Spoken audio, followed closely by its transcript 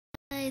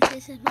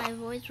this is my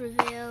voice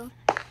reveal.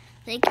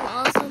 Thank you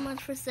all so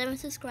much for 7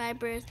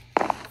 subscribers.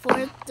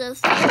 For the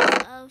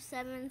sake of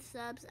 7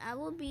 subs, I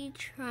will be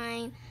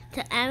trying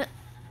to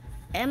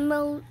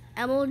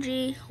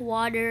emoji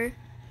water.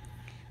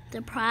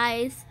 The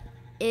prize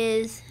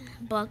is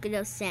bucket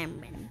of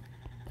salmon.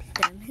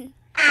 Let's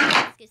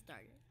get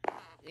started.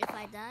 If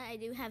I die, I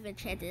do have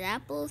enchanted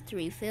apples to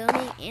refill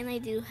me, and I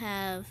do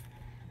have.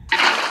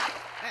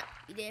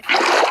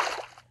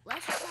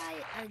 Let's try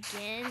it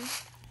again.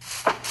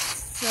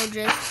 So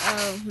just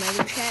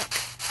mega check.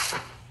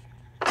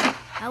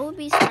 I will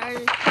be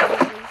starting to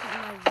release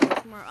my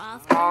voice more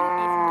often if you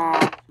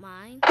don't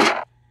mind.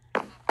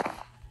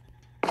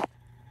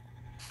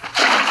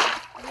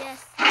 Yes,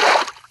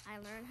 I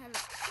learned how to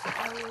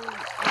do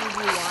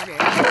water.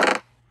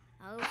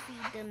 I will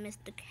feed the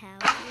Mr. Cow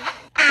here.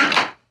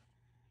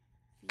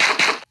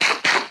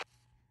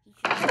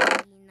 He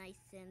should be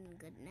nice and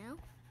good now.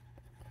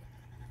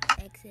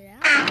 Exit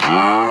out. I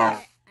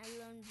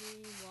learned to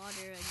do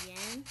water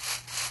again.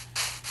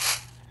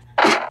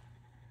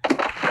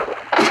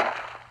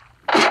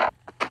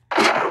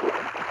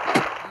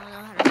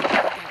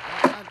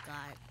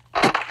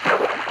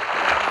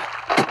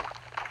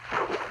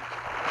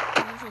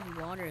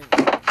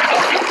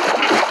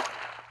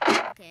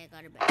 Okay, I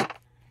got it back.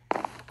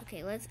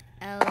 Okay, let's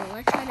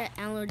try the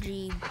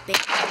allergy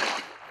bake.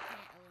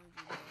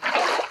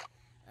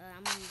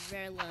 I'm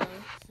very low.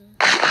 So, an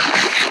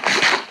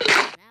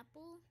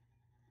apple,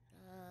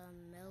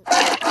 milk,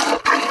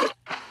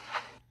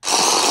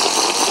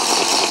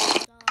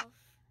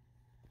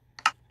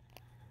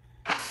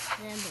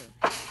 then boom.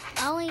 I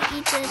only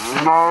eat this with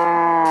the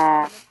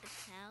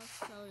cow,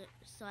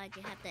 so I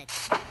can have that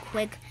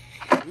quick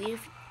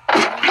leaf.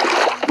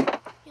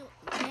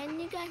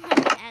 And you guys might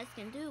be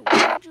asking, dude,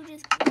 why would you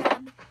just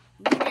grab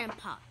meat and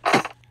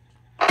pops?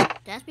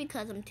 That's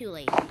because I'm too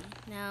lazy.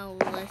 Now,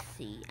 let's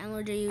see. I'm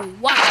gonna do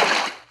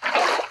water.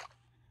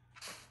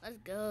 Let's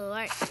go.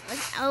 Alright,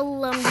 let's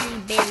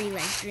LMG Berry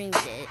drink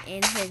it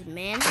in his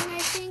manhunt, I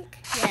think.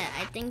 Yeah,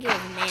 I think it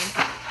was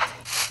manhunt.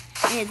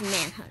 In his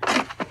manhunt.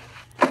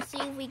 Let's see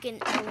if we can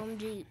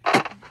LMG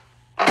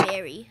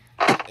Berry.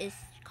 It's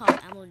called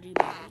LMG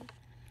Berry.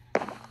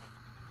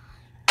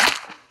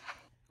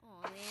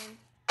 Oh man,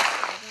 I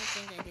don't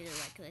think I did it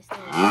right because I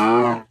still.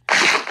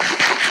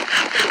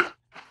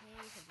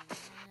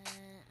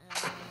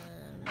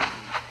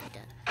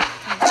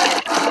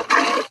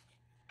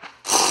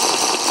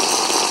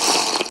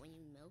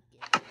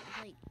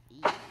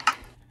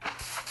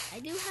 I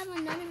do have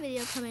another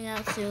video coming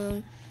out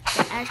soon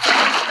that actually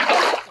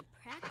the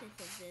practice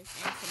of this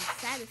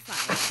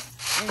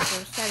and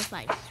some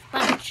satisfying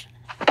sponge.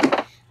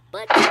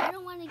 But I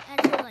don't want to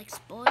actually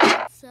spoil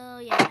it, so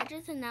yeah, I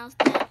just announced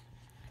that.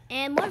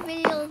 And more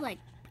videos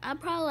I'll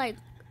probably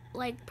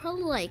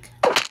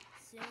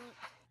soon.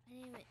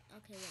 Anyway,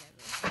 okay,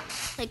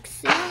 whatever.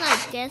 Soon,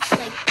 I guess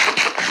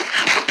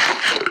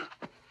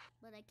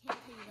but I can't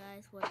tell you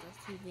guys what those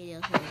 2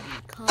 videos will be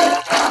called.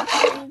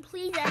 And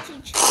please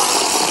actually check out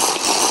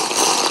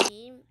the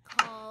game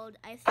called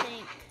I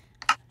think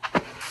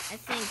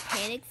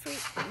Panic Free.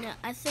 No,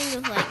 I think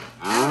it was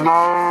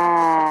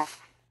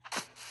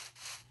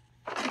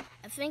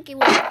I think it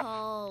was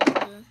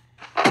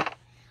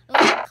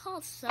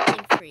called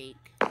something Freak.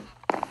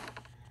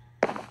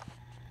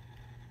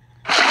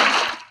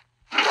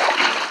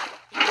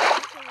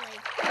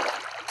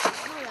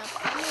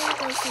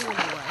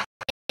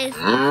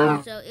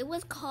 So it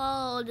was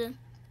called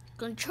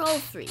Control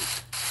Freak.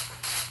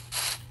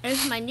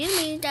 It's my new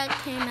meme that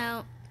came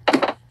out.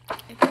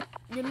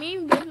 The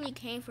meme recently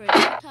came for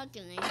TikTok,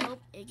 and I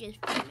hope it gets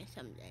famous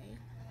someday.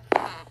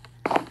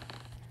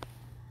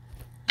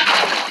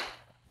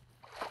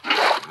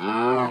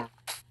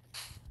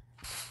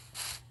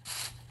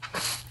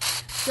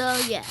 So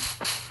yeah.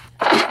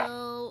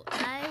 So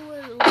I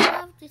would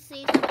love to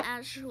see some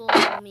actual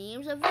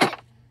memes of it.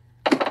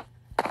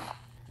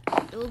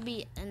 It will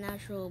be a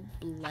natural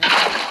blood.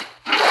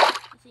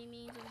 See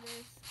memes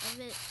of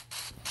it.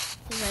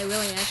 Because I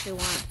really actually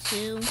want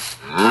to.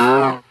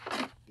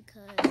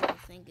 Because I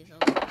think it's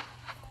over.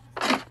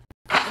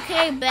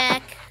 Okay,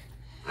 back.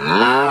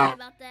 Sorry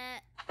about that.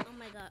 Oh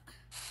my god.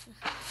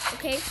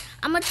 Okay,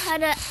 I'm gonna try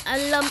the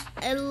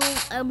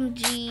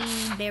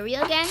LMG Berry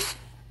again.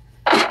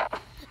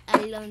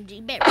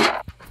 LMG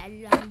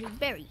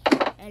Berry.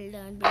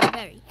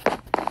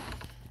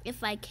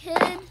 If I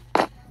could.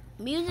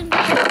 Music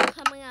video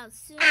coming out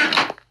soon. Oh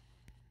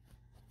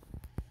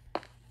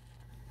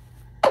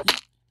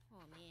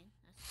man,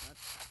 that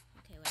sucks.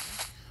 Okay,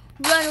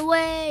 wait. Run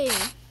away!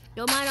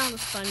 Don't mind all the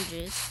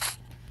sponges.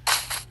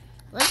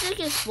 Let's just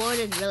explore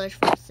this village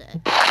for a sec.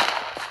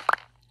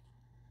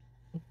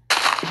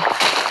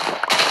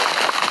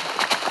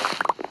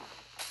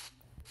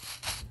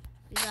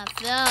 We got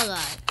Phil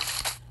alive.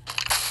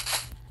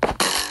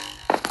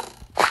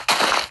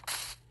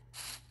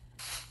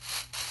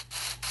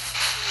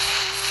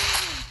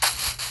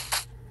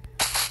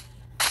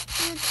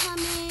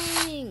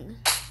 Coming!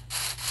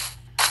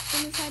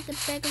 Come inside the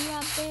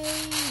bedrock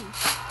base.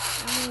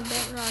 I mean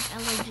bedrock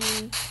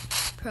allergy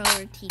pro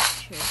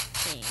teacher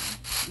thing.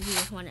 You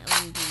just want to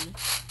own the,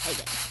 I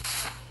guess.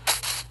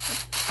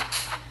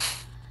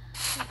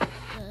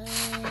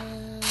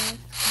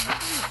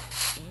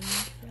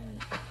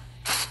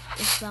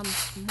 If I'm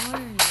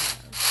smart enough.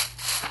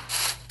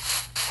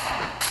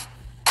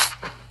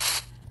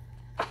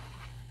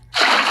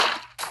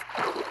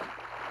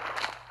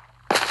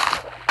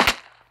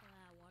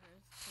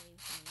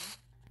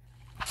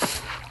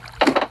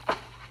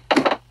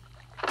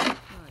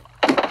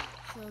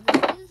 So the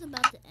video is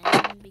about to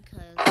end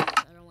because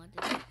I don't want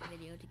this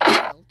video to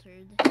get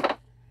filtered.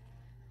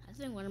 I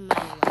think one of my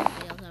last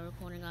videos I'm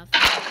recording off.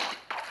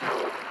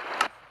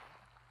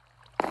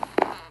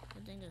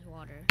 Good thing there's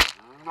water.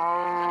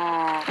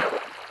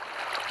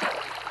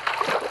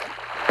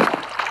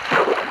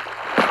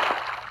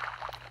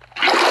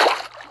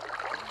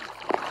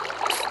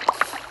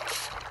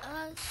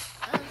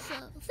 So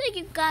thank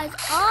you guys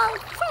all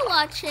for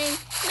watching.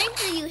 Make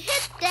sure you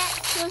hit that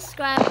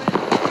subscribe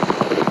button.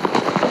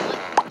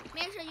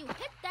 Make sure you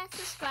hit that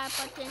subscribe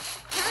button.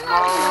 Turn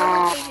on the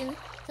notifications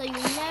so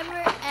you never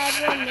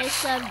ever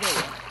miss a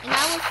video. And I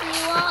will see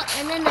you all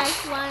in the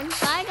next one.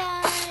 Bye guys.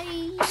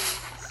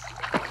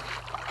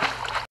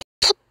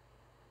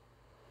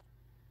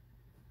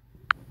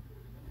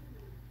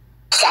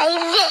 Say